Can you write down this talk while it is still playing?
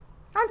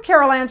I'm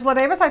Carol Angela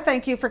Davis. I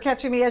thank you for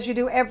catching me as you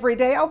do every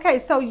day. Okay,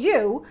 so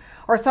you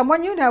or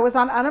someone you know is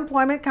on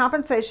unemployment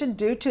compensation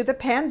due to the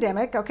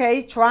pandemic,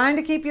 okay, trying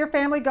to keep your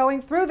family going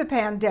through the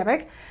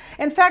pandemic.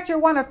 In fact, you're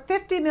one of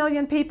 50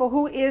 million people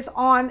who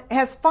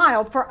has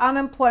filed for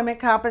unemployment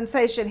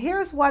compensation.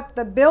 Here's what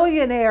the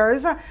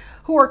billionaires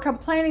who are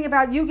complaining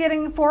about you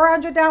getting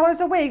 $400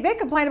 a week, they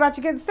complain about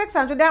you getting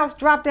 $600, now it's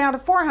dropped down to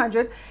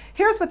 $400.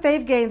 Here's what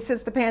they've gained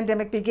since the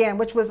pandemic began,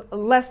 which was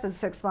less than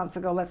 6 months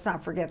ago. Let's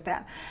not forget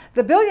that.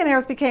 The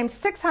billionaires became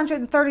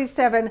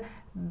 $637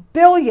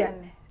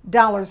 billion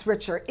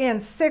richer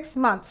in 6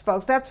 months,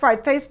 folks. That's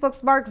right.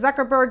 Facebook's Mark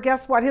Zuckerberg,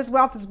 guess what? His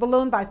wealth has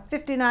ballooned by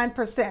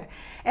 59%.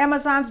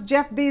 Amazon's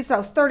Jeff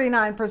Bezos,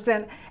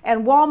 39%.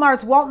 And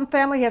Walmart's Walton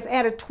family has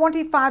added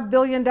 $25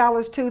 billion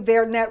to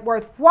their net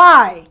worth.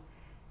 Why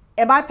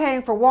am I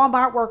paying for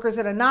Walmart workers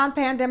in a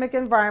non-pandemic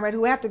environment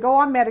who have to go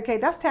on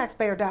Medicaid, that's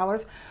taxpayer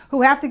dollars,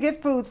 who have to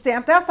get food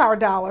stamps, that's our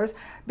dollars,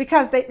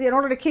 because in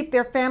order to keep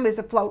their families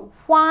afloat?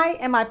 Why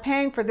am I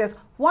paying for this?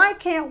 Why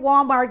can't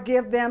Walmart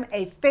give them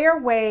a fair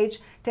wage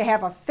to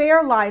have a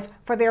fair life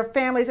for their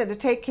families and to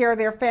take care of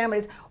their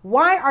families?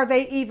 Why are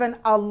they even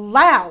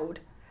allowed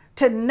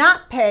to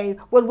not pay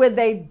when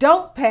they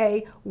don't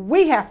pay,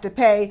 we have to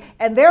pay,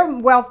 and their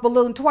wealth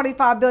ballooned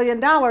 $25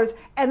 billion,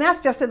 and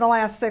that's just in the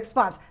last 6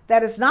 months.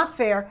 That is not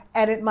fair,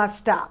 and it must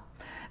stop.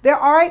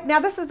 All right,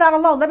 now this is not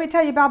alone. Let me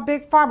tell you about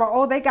Big Pharma.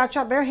 Oh, they got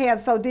their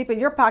hands so deep in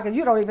your pocket,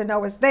 you don't even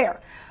know it's there.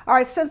 All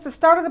right, since the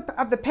start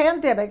of the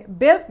pandemic,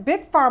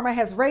 Big Pharma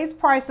has raised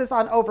prices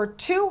on over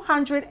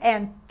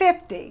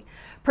 250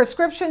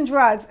 prescription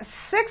drugs,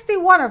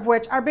 61 of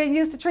which are being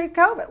used to treat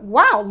COVID.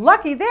 Wow,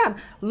 lucky them.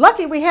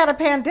 Lucky we had a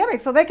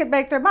pandemic so they could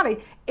make their money.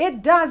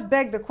 It does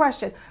beg the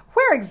question,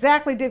 where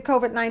exactly did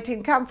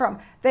COVID-19 come from?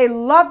 They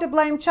love to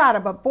blame China,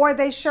 but boy,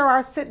 they sure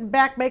are sitting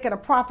back making a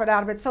profit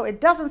out of it. So it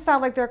doesn't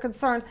sound like they're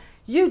concerned.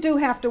 You do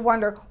have to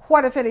wonder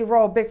what, if any,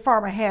 role Big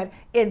Pharma had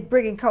in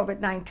bringing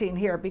COVID-19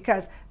 here,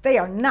 because they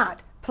are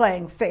not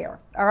playing fair.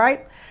 All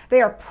right. They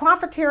are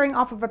profiteering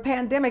off of a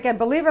pandemic. And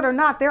believe it or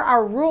not, there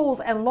are rules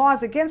and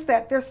laws against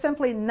that. They're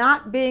simply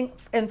not being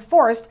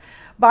enforced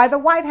by the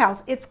White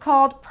House. It's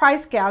called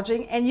price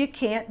gouging, and you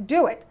can't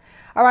do it.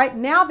 All right.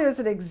 Now there's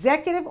an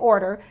executive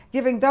order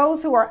giving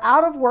those who are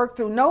out of work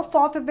through no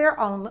fault of their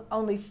own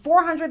only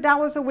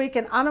 $400 a week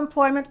in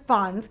unemployment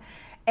funds.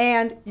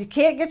 And you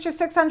can't get your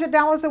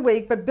 $600 a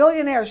week, but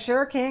billionaires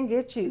sure can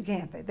get you,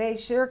 can't they? They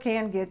sure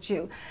can get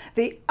you.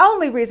 The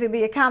only reason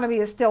the economy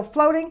is still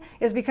floating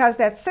is because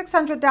that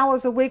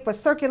 $600 a week was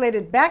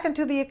circulated back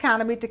into the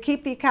economy to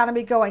keep the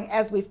economy going.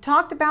 As we've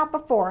talked about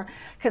before,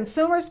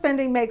 consumer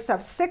spending makes up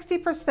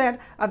 60%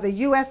 of the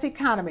U.S.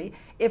 economy.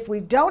 If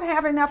we don't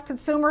have enough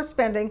consumer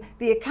spending,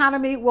 the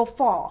economy will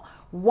fall.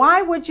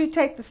 Why would you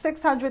take the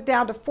 600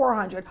 down to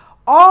 400?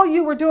 All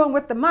you were doing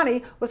with the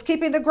money was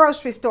keeping the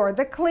grocery store,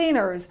 the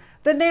cleaners,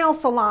 the nail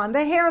salon,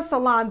 the hair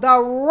salon,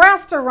 the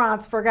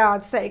restaurants, for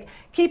God's sake,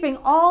 keeping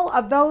all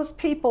of those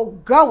people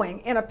going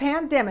in a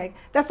pandemic.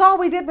 That's all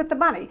we did with the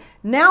money.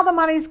 Now the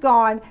money's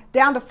gone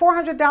down to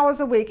 $400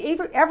 a week.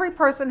 Every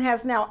person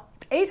has now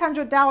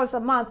 $800 a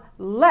month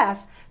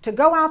less to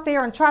go out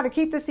there and try to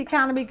keep this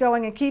economy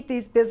going and keep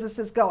these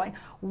businesses going.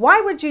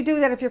 Why would you do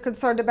that if you're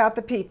concerned about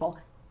the people?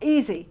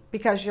 Easy,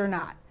 because you're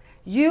not.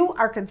 You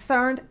are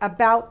concerned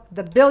about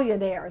the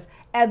billionaires,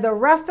 and the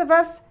rest of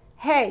us,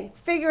 hey,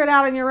 figure it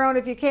out on your own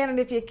if you can, and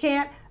if you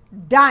can't,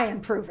 die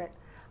and prove it.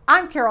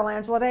 I'm Carol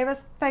Angela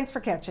Davis. Thanks for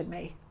catching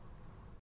me.